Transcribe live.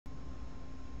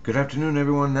Good afternoon,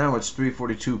 everyone. Now it's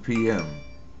 3:42 p.m.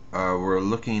 We're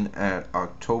looking at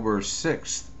October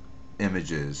 6th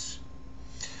images.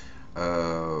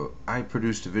 I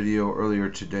produced a video earlier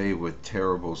today with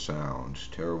terrible sound.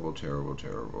 Terrible.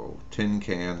 Tin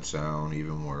can sound,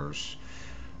 even worse.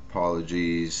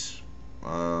 Apologies.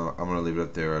 I'm going to leave it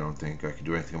up there. I don't think I can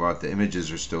do anything about it. The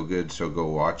images are still good, so go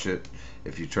watch it.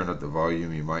 If you turn up the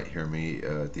volume, you might hear me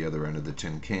at the other end of the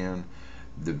tin can.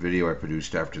 The video I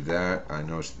produced after that, I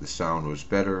noticed the sound was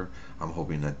better. I'm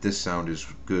hoping that this sound is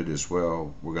good as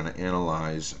well. We're going to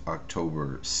analyze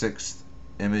October 6th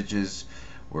images.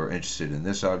 We're interested in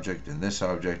this object and this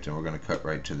object, and we're going to cut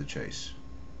right to the chase.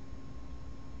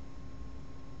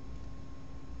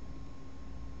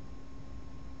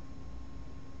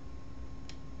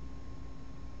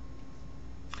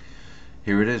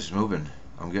 Here it is, moving.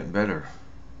 I'm getting better.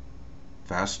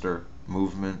 Faster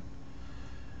movement.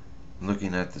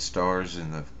 Looking at the stars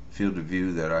in the field of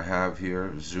view that I have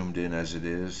here, zoomed in as it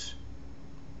is.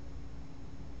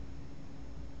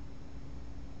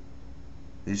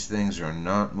 These things are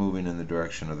not moving in the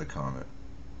direction of the comet.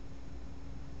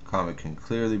 Comet can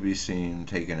clearly be seen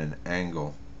taking an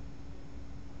angle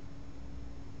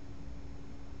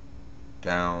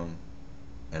down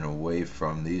and away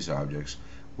from these objects,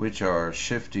 which are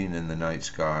shifting in the night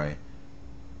sky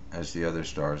as the other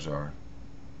stars are.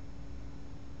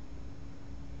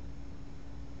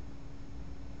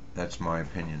 That's my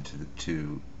opinion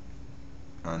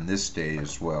on this day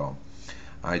as well.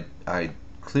 I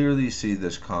clearly see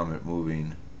this comet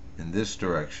moving in this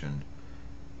direction.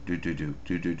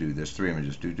 There's three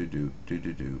images.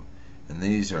 And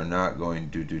these are not going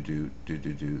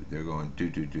They're going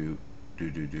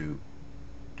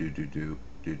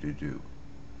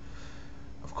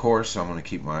Of course, I'm going to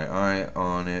keep my eye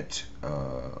on it.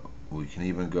 We can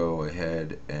even go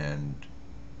ahead and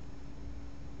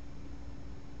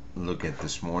look at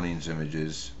this morning's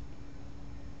images.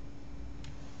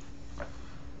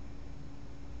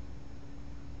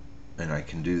 And I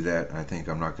can do that. I think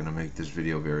I'm not going to make this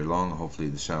video very long. Hopefully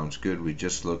the sound's good. We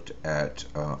just looked at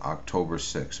October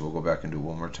 6th. So we'll go back and do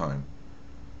one more time.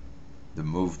 The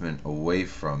movement away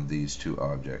from these two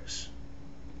objects.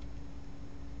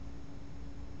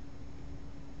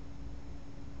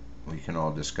 We can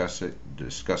all discuss it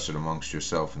amongst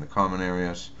yourself in the comment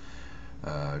areas.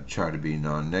 Try to be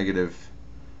non-negative.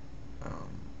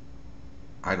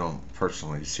 I don't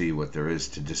personally see what there is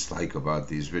to dislike about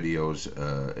these videos.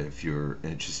 If you're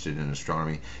interested in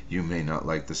astronomy, you may not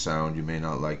like the sound, you may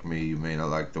not like me, you may not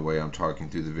like the way I'm talking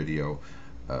through the video,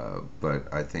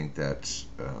 but I think that's,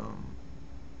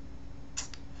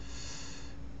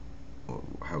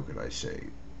 how could I say,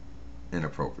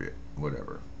 inappropriate,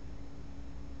 whatever.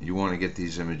 You want to get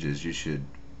these images, you should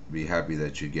be happy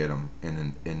that you get them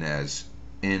in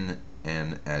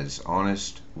an as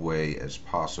honest way as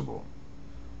possible.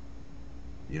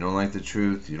 You don't like the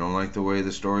truth, you don't like the way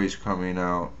the story's coming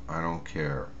out, I don't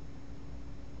care.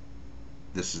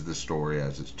 This is the story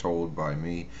as it's told by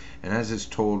me, and as it's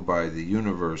told by the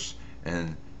universe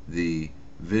and the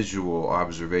visual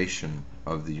observation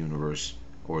of the universe,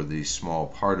 or the small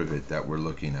part of it that we're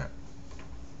looking at.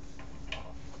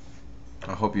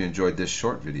 I hope you enjoyed this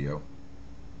short video.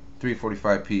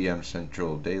 3:45 p.m.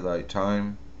 Central Daylight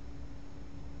Time.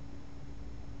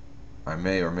 I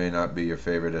may or may not be your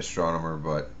favorite astronomer,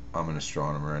 but I'm an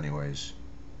astronomer anyways.